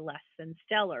are less than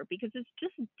stellar because it's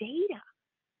just data.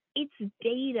 It's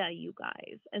data, you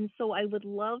guys. And so I would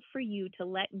love for you to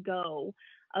let go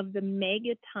of the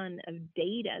megaton of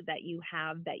data that you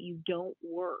have that you don't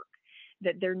work,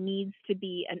 that there needs to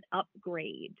be an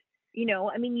upgrade.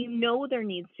 There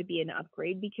needs to be an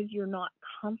upgrade because you're not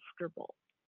comfortable.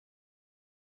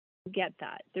 Get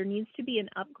that. There needs to be an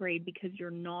upgrade because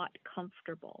you're not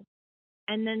comfortable.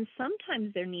 And then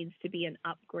sometimes there needs to be an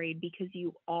upgrade because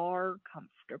you are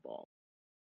comfortable.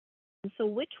 And so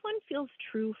which one feels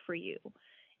true for you?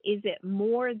 Is it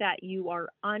more that you are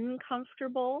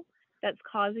uncomfortable that's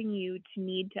causing you to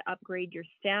need to upgrade your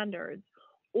standards?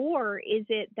 Or is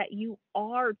it that you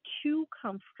are too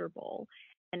comfortable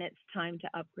and it's time to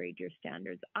upgrade your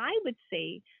standards? I would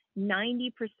say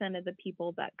 90% of the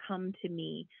people that come to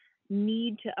me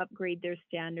need to upgrade their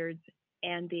standards,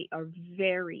 and they are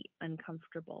very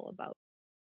uncomfortable about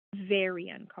it. Very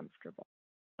uncomfortable.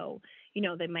 So,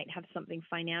 they might have something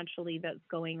financially that's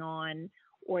going on,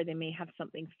 or they may have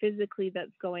something physically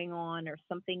that's going on, or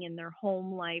something in their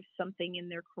home life, something in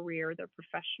their career, their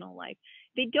professional life.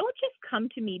 They don't just come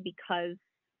to me because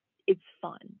it's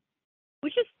fun,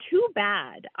 which is too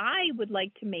bad. I would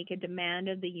like to make a demand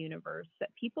of the universe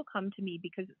that people come to me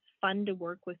because it's fun to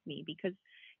work with me, because,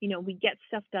 you know, we get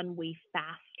stuff done way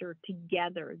faster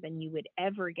together than you would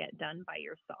ever get done by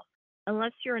yourself,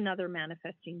 unless you're another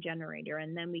manifesting generator,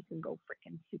 and then we can go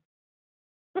freaking super.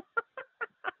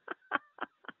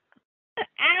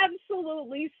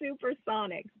 Absolutely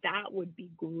supersonic. That would be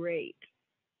great.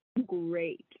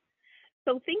 Great.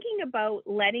 So thinking about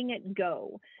letting it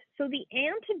go. So the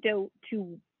antidote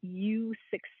to you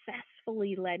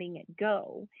successfully letting it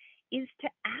go is to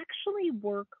actually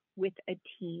work with a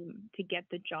team to get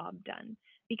the job done,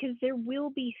 because there will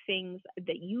be things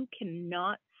that you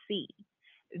cannot see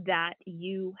that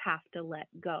you have to let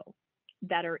go,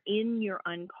 that are in your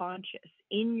unconscious,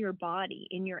 in your body,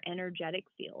 in your energetic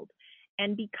field.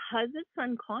 And because it's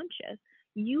unconscious,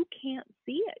 you can't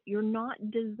see it. You're not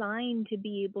designed to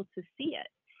be able to see it.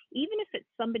 Even if it's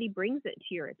somebody brings it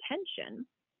to your attention,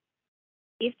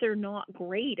 if they're not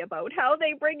great about how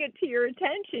they bring it to your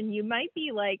attention, you might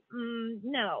be like,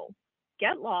 no,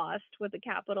 get lost, with a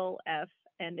capital F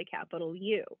and a capital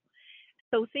U.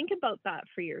 So think about that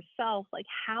for yourself. Like,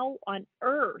 how on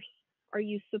earth are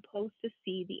you supposed to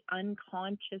see the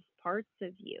unconscious parts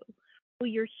of you? Well,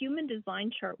 your human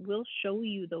design chart will show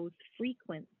you those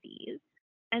frequencies.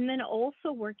 And then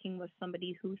also working with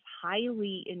somebody who's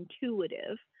highly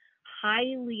intuitive,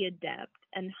 highly adept,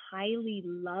 and highly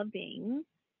loving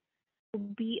will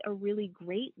be a really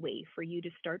great way for you to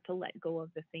start to let go of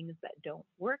the things that don't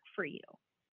work for you.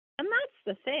 And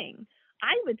that's the thing.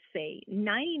 I would say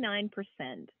 99%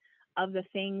 of the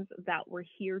things that we're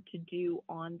here to do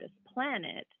on this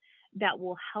planet that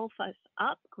will help us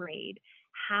upgrade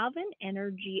have an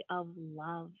energy of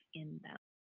love in them.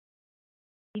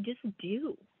 You just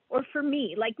do. Or for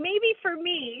me, like maybe for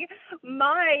me,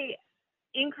 my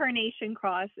incarnation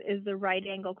cross is the right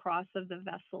angle cross of the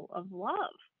vessel of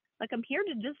love. Like, I'm here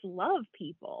to just love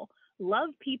people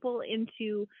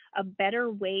into a better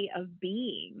way of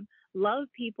being, love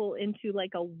people into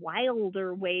like a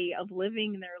wilder way of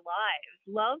living their lives,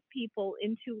 love people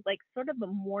into like sort of a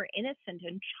more innocent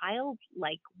and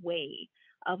childlike way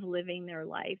of living their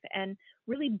life, and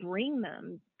really bring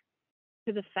them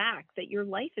to the fact that your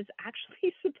life is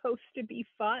actually supposed to be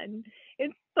fun.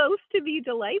 It's supposed to be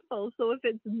delightful. So if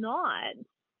it's not,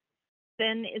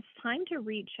 then it's time to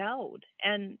reach out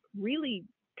and really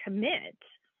commit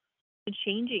to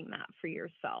changing that for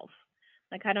yourself.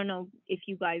 Like, I don't know if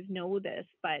you guys know this,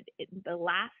 but the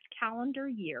last calendar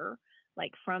year,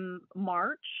 like from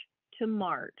March to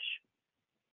March,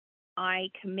 I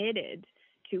committed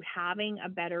to having a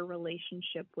better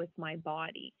relationship with my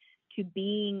body, to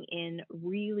being in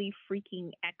really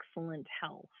freaking excellent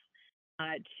health,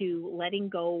 to letting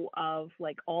go of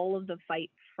like all of the fight,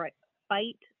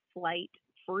 flight,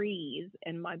 freeze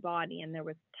in my body. And there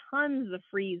was tons of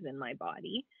freeze in my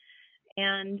body.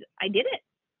 And I did it.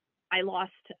 I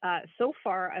lost, so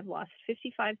far, I've lost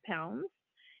 55 pounds,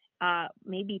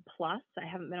 maybe plus. I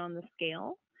haven't been on the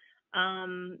scale.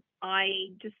 I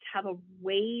just have a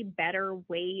way better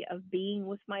way of being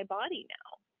with my body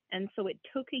now. And so it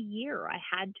took a year. I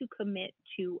had to commit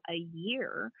to a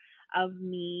year of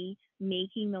me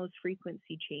making those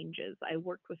frequency changes. I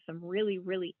worked with some really,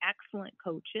 really excellent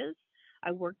coaches.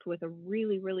 I worked with a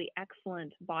really, really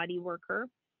excellent body worker.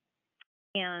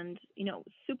 And, you know,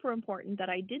 super important that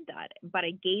I did that. But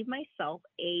I gave myself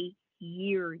a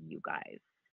year, you guys.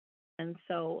 And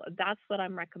so that's what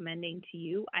I'm recommending to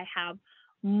you. I have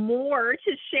more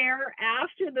to share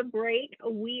after the break.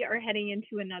 We are heading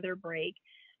into another break.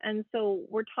 And so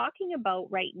we're talking about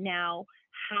right now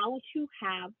how to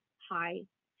have high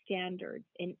standards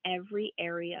in every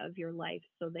area of your life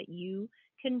so that you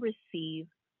can receive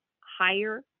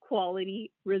higher quality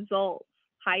results,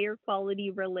 higher quality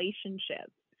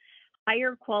relationships,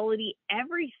 higher quality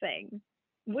everything.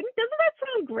 Doesn't that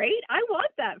sound great? I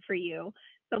want that for you.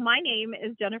 So my name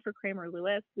is Jennifer Cramer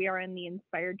Lewis. We are in the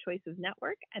Inspired Choices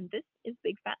Network, and this is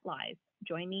Big Fat Lies.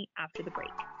 Join me after the break.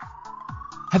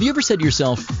 Have you ever said to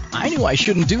yourself, I knew I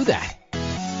shouldn't do that?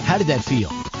 How did that feel?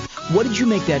 What did you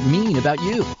make that mean about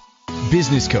you?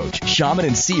 Business coach, shaman,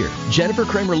 and seer Jennifer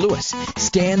Cramer Lewis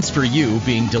stands for you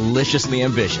being deliciously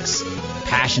ambitious,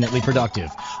 passionately productive,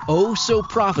 oh so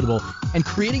profitable, and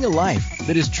creating a life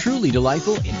that is truly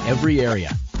delightful in every area.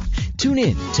 Tune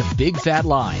in to Big Fat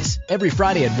Lies every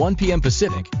Friday at 1 p.m.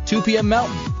 Pacific, 2 p.m.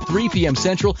 Mountain, 3 p.m.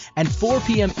 Central, and 4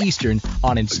 p.m. Eastern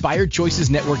on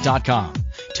InspiredChoicesNetwork.com.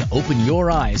 to open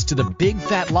your eyes to the big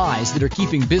fat lies that are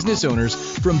keeping business owners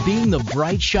from being the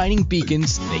bright shining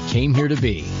beacons they came here to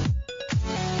be.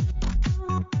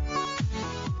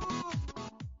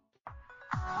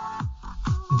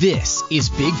 This is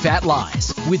Big Fat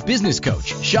Lies with business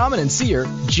coach, shaman, and seer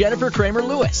Jennifer Cramer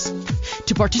Lewis.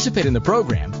 To participate in the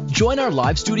program, join our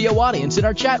live studio audience in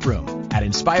our chat room at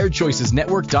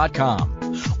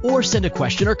inspiredchoicesnetwork.com or send a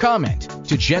question or comment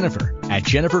to Jennifer at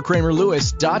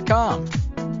jennifercramerlewis.com.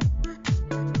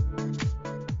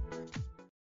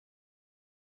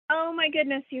 Oh my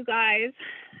goodness, you guys.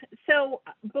 So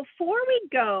before we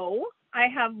go, I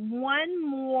have one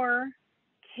more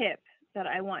tip that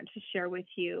I want to share with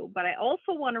you, but I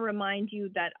also want to remind you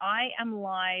that I am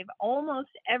live almost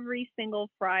every single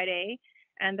Friday,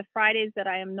 and the Fridays that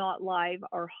I am not live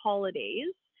are holidays.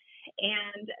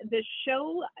 And the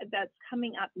show that's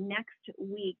coming up next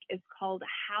week is called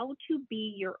How to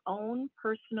Be Your Own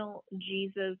Personal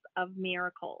Jesus of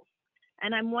Miracles.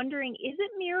 And I'm wondering, is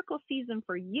it miracle season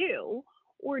for you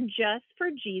or just for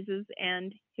Jesus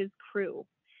and his crew?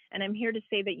 And I'm here to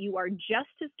say that you are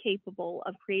just as capable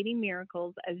of creating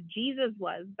miracles as Jesus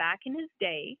was back in his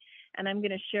day. And I'm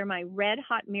going to share my red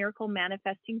hot miracle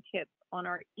manifesting tips on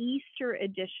our Easter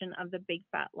edition of the Big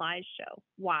Fat Lies show.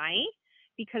 Why?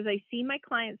 Because I see my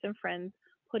clients and friends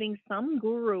putting some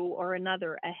guru or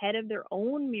another ahead of their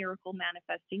own miracle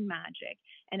manifesting magic.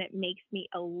 And it makes me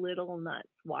a little nuts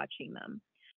watching them.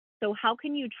 So how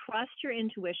can you trust your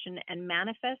intuition and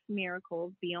manifest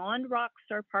miracles beyond rock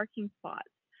star parking spots?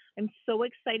 I'm so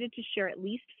excited to share at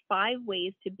least 5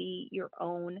 ways to be your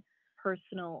own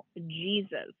personal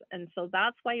Jesus. And so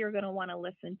that's why you're going to want to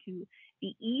listen to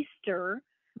the Easter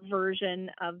version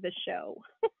of the show.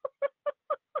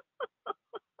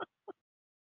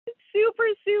 Super,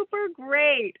 super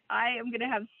great. I am going to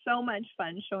have so much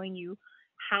fun showing you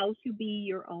how to be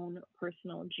your own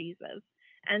personal Jesus.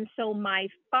 And so my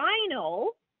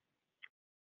final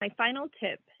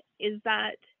tip is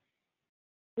that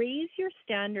raise your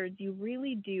standards. You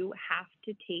really do have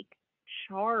to take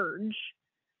charge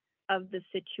of the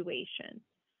situation.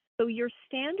 So your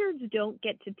standards don't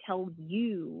get to tell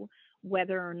you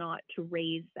whether or not to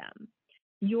raise them.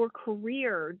 Your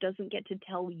career doesn't get to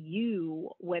tell you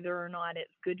whether or not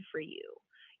it's good for you.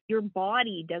 Your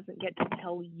body doesn't get to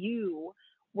tell you,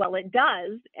 well, it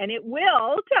does, and it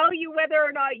will tell you whether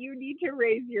or not you need to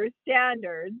raise your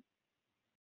standards.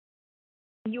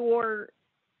 Your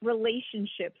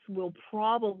relationships will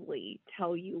probably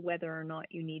tell you whether or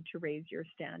not you need to raise your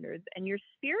standards. And your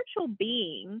spiritual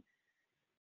being,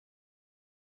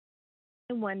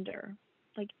 I wonder,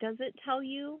 does it tell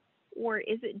you? Or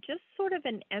is it just sort of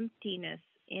an emptiness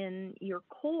in your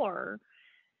core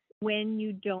when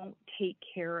you don't take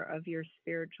care of your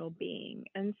spiritual being?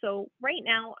 And so right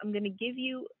now, I'm going to give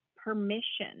you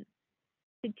permission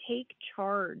to take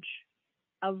charge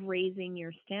of raising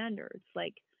your standards.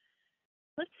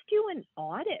 Let's do an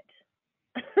audit.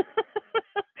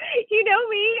 You know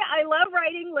me, I love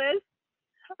writing lists.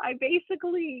 I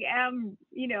basically am,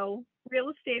 real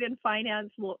estate and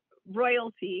finance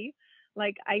royalty.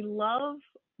 I love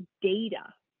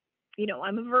data.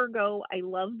 I'm a Virgo. I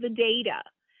love the data.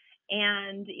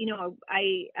 And,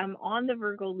 I am on the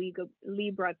Virgo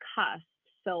Libra cusp.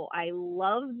 So I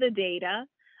love the data.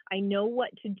 I know what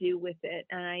to do with it.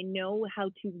 And I know how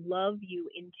to love you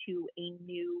into a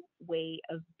new way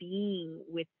of being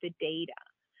with the data.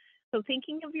 So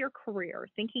thinking of your career,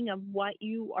 thinking of what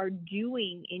you are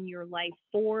doing in your life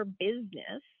for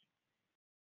business,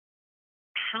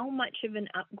 how much of an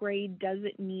upgrade does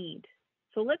it need?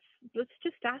 So let's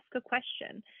just ask a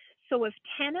question. So if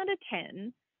 10 out of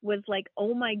 10 was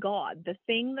oh my God, the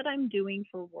thing that I'm doing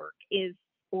for work is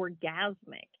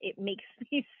orgasmic. It makes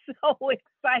me so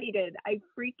excited. I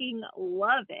freaking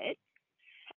love it.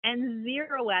 And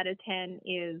 0 out of 10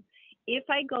 is, if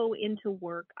I go into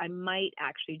work, I might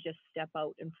actually just step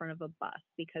out in front of a bus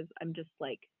because I'm just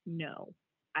no,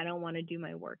 I don't want to do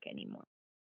my work anymore.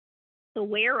 So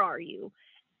where are you?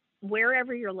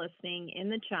 Wherever you're listening, in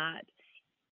the chat,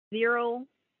 0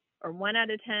 or 1 out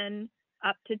of 10,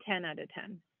 up to 10 out of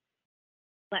 10.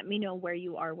 Let me know where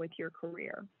you are with your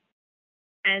career.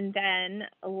 And then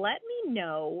let me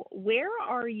know, where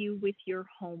are you with your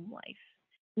home life?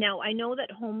 Now, I know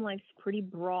that home life's pretty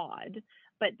broad,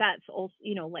 but that's also,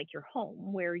 your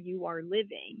home, where you are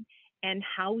living and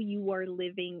how you are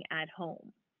living at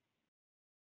home.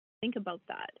 Think about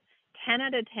that. 10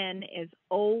 out of 10 is,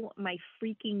 oh my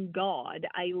freaking God,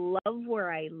 I love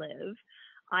where I live.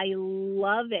 I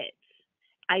love it.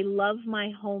 I love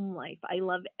my home life. I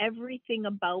love everything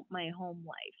about my home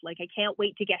life. I can't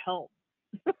wait to get home.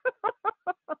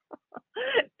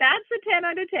 That's a 10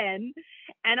 out of 10.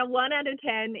 And a 1 out of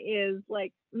 10 is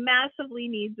like massively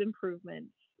needs improvement,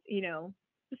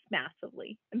 just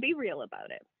massively. And be real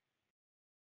about it.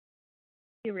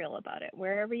 Be real about it.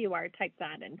 Wherever you are, type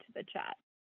that into the chat.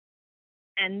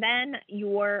 And then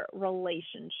your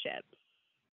relationships.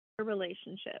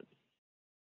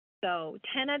 So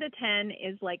 10 out of 10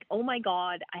 is like, oh my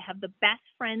God, I have the best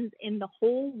friends in the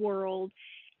whole world,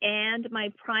 and my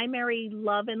primary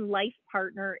love and life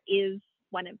partner is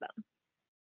one of them.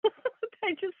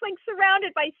 I'm just like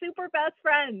surrounded by super best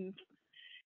friends.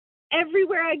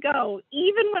 Everywhere I go,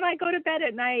 even when I go to bed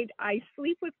at night, I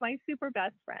sleep with my super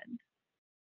best friend.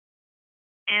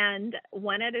 And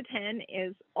 1 out of 10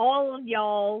 is all of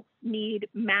y'all need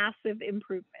massive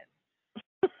improvement.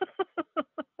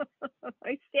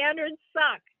 My standards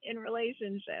suck in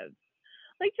relationships.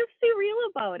 Like, just be real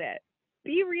about it.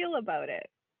 Be real about it.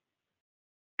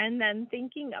 And then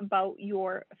thinking about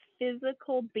your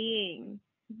physical being,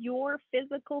 your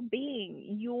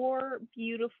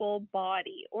beautiful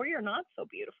body, or your not so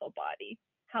beautiful body,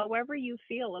 however you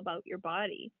feel about your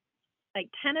body. Like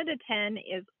 10 out of 10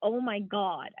 is, oh my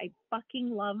God, I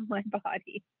fucking love my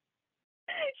body.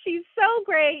 She's so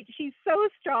great. She's so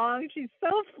strong. She's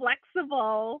so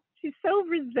flexible. She's so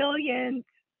resilient.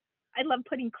 I love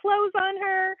putting clothes on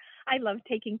her. I love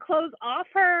taking clothes off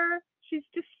her. She's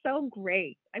just so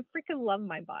great. I freaking love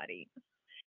my body.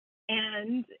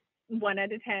 And 1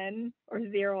 out of 10 or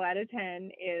 0 out of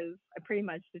 10 is I pretty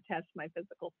much detest my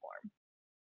physical form.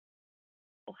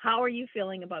 How are you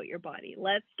feeling about your body?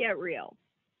 Let's get real.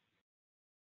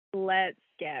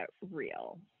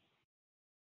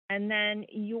 And then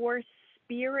your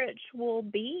spiritual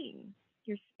being.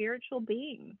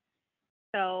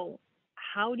 So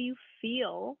how do you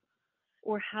feel,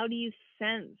 or how do you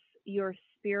sense your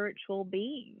spiritual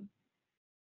being?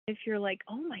 If you're like,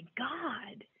 oh my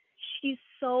God, she's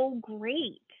so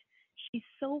great. She's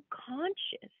so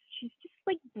conscious. She's just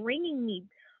like bringing me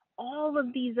all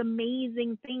of these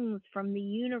amazing things from the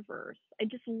universe. I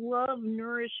just love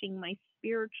nourishing my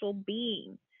spiritual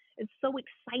being. It's so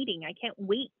exciting. I can't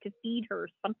wait to feed her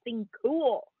something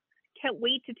cool. Can't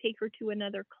wait to take her to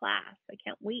another class. I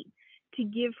can't wait to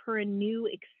give her a new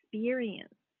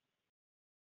experience.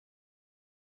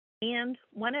 And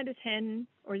 1 out of 10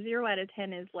 or 0 out of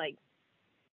 10 is like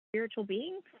spiritual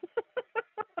being.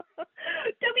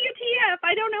 WTF,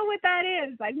 I don't know what that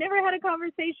is. I've never had a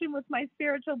conversation with my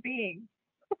spiritual being.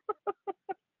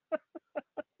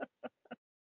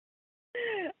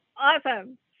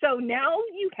 Awesome. So now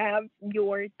you have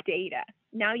your data.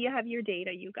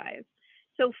 You guys.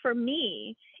 So for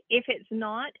me, if it's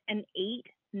not an 8,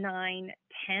 9,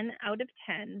 10 out of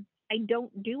 10, I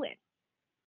don't do it.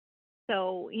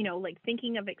 So, like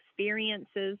thinking of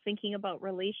experiences, thinking about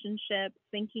relationships,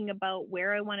 thinking about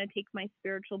where I want to take my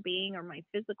spiritual being or my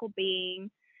physical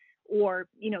being, or,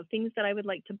 things that I would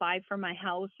like to buy for my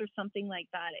house or something like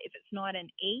that. If it's not an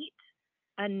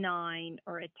 8, a 9,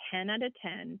 or a 10 out of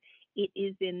 10, it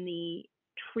is in the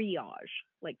triage.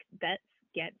 Like, let's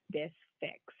get this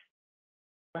fixed.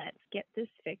 Let's get this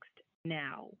fixed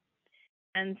now.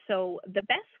 And so the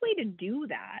best way to do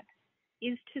that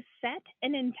is to set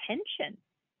an intention.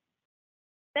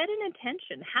 Set an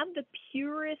intention. Have the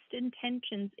purest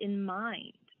intentions in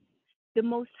mind. The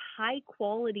most high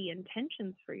quality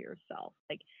intentions for yourself.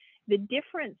 Like the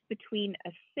difference between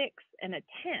a 6 and a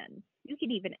 10, you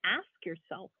can even ask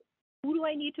yourself, who do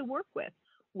I need to work with?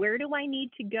 Where do I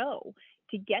need to go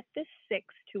to get this 6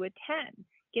 to a 10?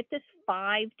 Get this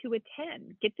 5 to a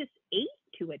 10? Get this 8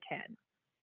 to a 10?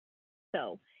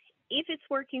 So if it's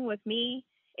working with me,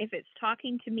 if it's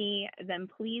talking to me, then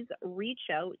please reach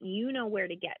out. You know where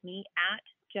to get me, at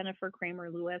Jennifer Cramer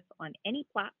Lewis on any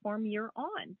platform you're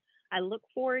on. I look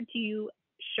forward to you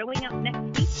showing up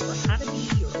next week for how to be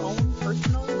your own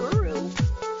personal guru.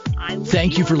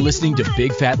 Thank you for listening to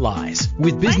Big Fat Lies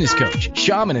with business coach,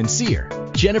 shaman, and seer,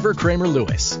 Jennifer Cramer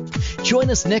Lewis. Join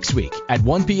us next week at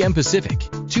 1 p.m. Pacific,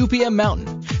 2 p.m.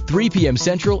 Mountain, 3 p.m.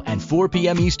 Central, and 4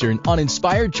 p.m. Eastern on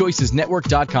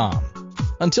InspiredChoicesNetwork.com.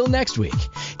 Until next week,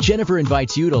 Jennifer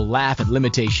invites you to laugh at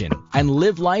limitation and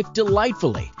live life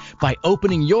delightfully by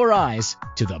opening your eyes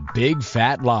to the big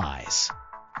fat lies.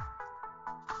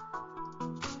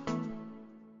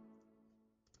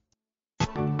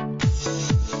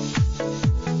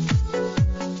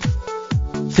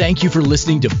 Thank you for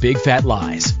listening to Big Fat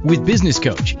Lies with business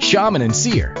coach, shaman, and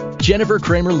seer, Jennifer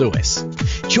Cramer Lewis.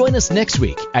 Join us next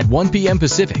week at 1 p.m.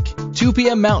 Pacific, 2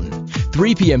 p.m. Mountain,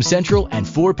 3 p.m. Central, and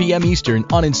 4 p.m. Eastern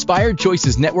on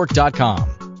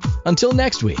InspiredChoicesNetwork.com. Until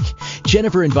next week,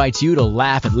 Jennifer invites you to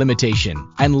laugh at limitation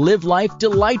and live life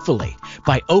delightfully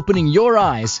by opening your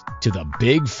eyes to the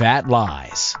big fat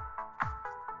lies.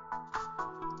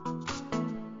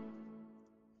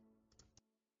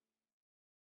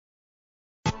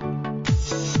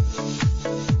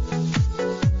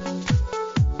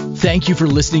 Thank you for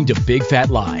listening to Big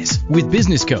Fat Lies with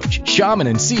business coach, shaman,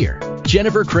 and seer,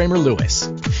 Jennifer Cramer Lewis.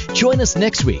 Join us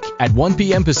next week at 1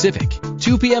 p.m. Pacific,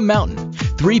 2 p.m. Mountain,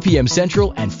 3 p.m.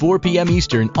 Central, and 4 p.m.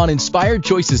 Eastern on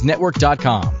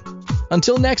InspiredChoicesNetwork.com.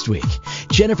 Until next week,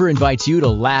 Jennifer invites you to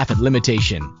laugh at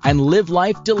limitation and live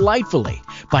life delightfully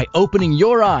by opening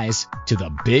your eyes to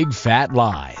the big fat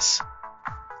lies.